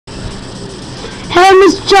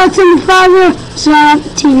Jackson, the father, saw the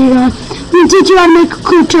TV on. I'm going to teach you how to make a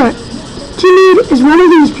cool turret. What you need is one of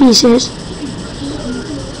these pieces,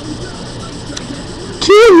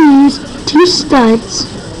 two of these, two studs,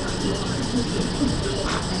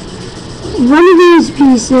 one of these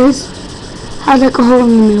pieces has like a hole in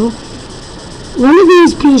the middle, one of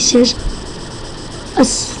these pieces, a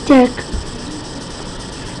stick,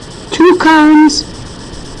 two cones,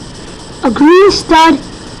 a green stud,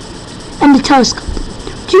 and a telescope.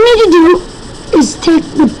 What you need to do is take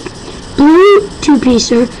the blue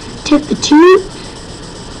two-piecer, take the two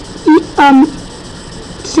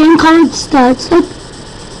same colored studs, put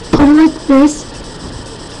it like this.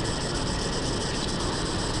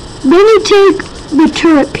 Then you take the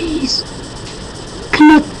turret piece,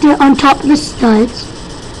 connect it on top of the studs.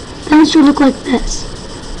 Then it should look like this.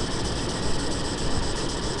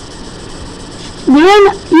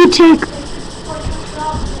 Then you take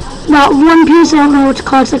that one piece, I don't know what it's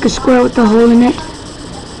called, it's like a square with a hole in it.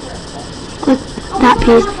 Click that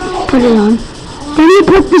piece, put it on. Then you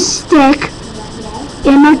put the stick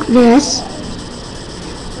in like this.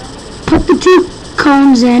 Put the two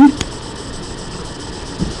cones in.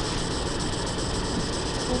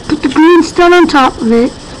 Put the green stud on top of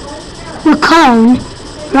it. The cone,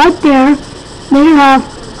 right there. Then you have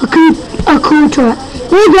a cool turret.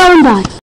 There you go and bye.